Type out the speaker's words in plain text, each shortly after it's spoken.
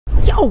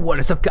Yo, what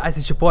is up guys,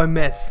 it's your boy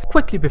Mess.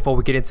 Quickly before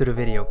we get into the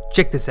video,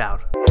 check this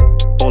out.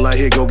 All I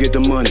hear, go get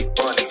the money,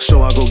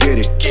 so I go get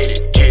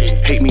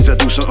it. Hate means I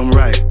do something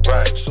right.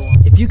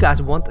 If you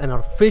guys want an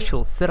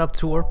official setup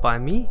tour by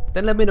me,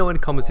 then let me know in the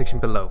comment section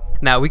below.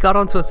 Now we got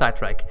onto a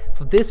sidetrack.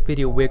 For this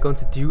video we're going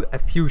to do a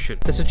fusion.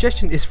 The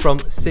suggestion is from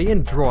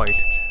𝗙𝗏𝗏,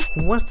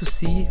 who wants to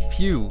see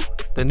Few,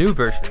 the new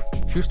version,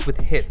 fused with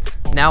Hit.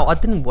 Now I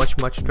didn't watch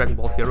much Dragon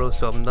Ball Heroes,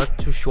 so I'm not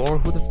too sure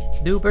who the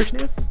new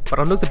version is, but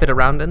I looked a bit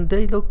around and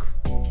they look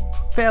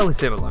fairly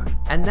similar.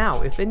 And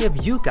now if any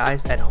of you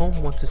guys at home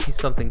want to see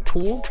something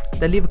cool,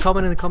 then leave a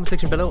comment in the comment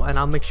section below and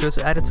I'll make sure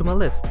to add it to my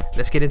list.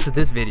 Let's get into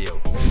this video.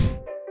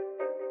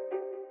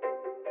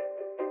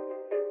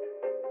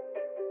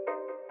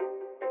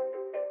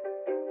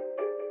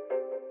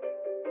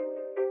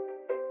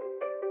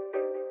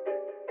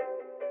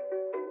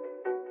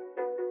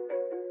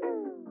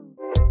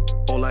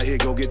 All I hear,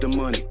 go get the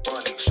money,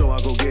 so I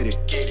go get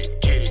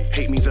it.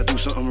 Hate means I do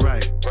something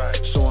right,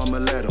 so I'ma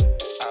let him.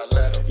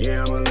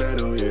 Yeah, I'ma let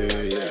him,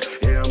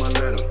 yeah, I'ma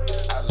let him.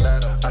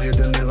 I hit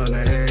the nail on the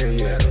head,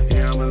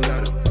 yeah, I'ma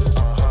let him.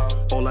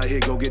 All I hear,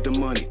 go get the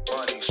money,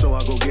 so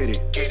I go get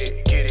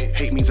it.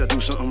 Hate means I do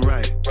something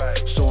right,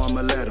 so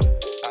I'ma let him.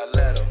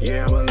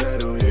 Yeah, I'ma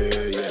let him,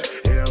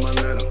 yeah, I'ma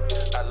let him.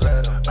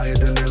 I hit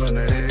the nail on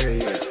the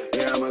head,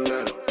 yeah, I'ma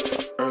let him.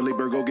 Early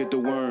bird, go get the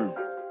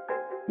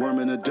worm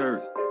in the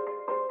dirt.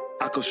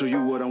 I could show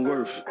you what I'm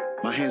worth.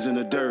 My hands in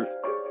the dirt.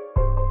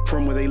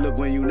 From where they look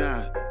when you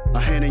not. A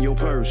hand in your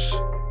purse.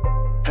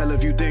 Hell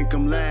if you think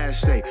I'm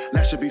last, hey,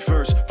 last should be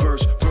first. Go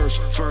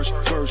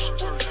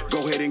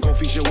ahead and go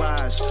feast your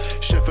eyes.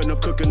 Chefing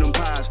up, cooking them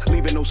pies,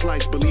 leaving no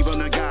slice. Believe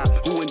on a guy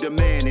who in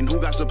demand and who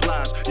got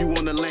supplies. You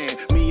on the land,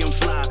 me I'm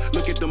fly.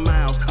 Look at the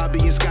miles, I be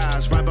in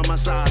skies. Right by my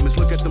side, miss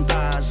look at them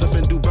thighs. Up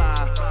in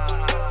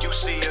Dubai, you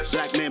see us.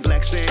 Black man,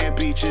 black sand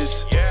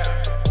beaches.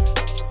 Yeah.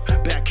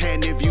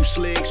 Backhand if you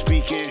slick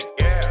speaking.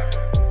 Yeah.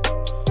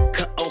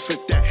 Cut off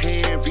if that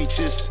hand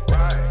reaches.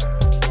 Right.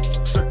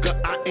 Sucker,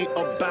 I ain't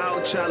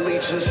about y'all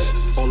leeches.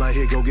 All I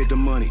hear, go get the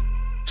money,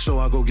 so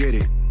I go get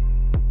it.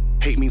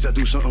 Hate means I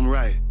do something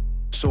right,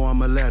 so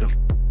I'ma let him.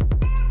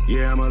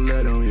 Yeah, I'ma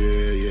let him,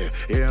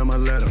 yeah, I'ma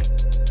let him.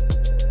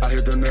 I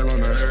hit the nail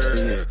on the head,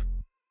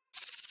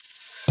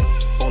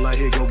 yeah. All I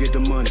hear, go get the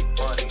money,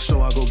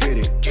 so I go get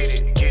it.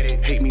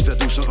 Hate means I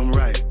do something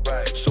right,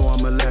 so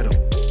I'ma let him.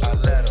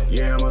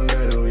 Yeah, I'ma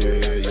let him,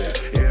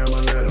 yeah, I'ma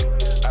let him.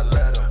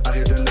 I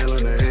hit the nail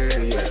on the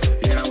head,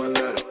 yeah, I'ma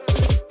let him.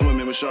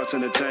 Women with sharks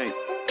in the tank,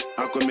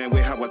 Aquaman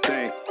with how I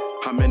think.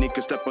 How many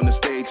could step on the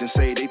stage and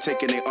say they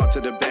taking their art to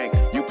the bank?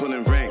 You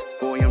pulling rank,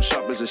 boy, I'm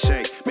sharp as a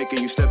shank,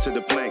 making you step to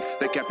the plank.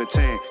 The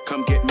Capitan,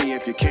 come get me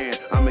if you can.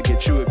 I'ma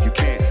get you if you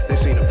can.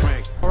 This ain't a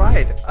prank.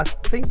 Alright, I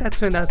think that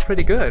turned out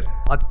pretty good.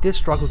 I did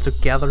struggle to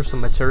gather some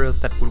materials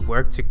that would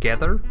work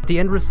together. The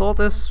end result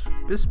is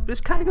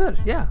kind of good.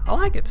 Yeah, I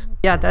like it.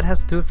 Yeah, that has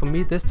to do it for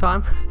me this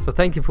time. So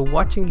thank you for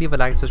watching. Leave a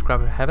like and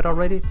subscribe if you haven't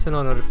already. Turn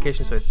on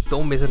notifications so you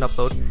don't miss an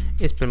upload.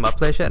 It's been my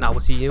pleasure and I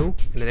will see you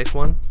in the next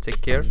one.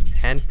 Take care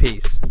and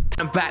peace.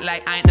 I'm back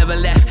like I ain't never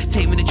left.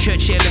 Take me to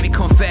church, yeah, let me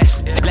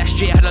confess.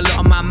 Last year I had a lot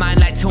on my mind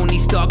like Tony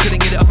Stark,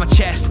 couldn't get it off my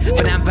chest.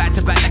 But now I'm back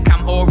to back like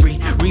I'm Aubrey.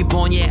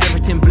 Reborn, yeah,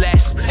 everything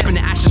blessed. From the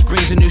ashes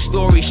brings a new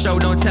story. Show,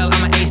 don't tell,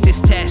 I'ma ace this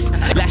test.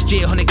 Last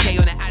year 100K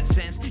on the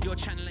AdSense. Your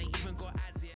channel ain't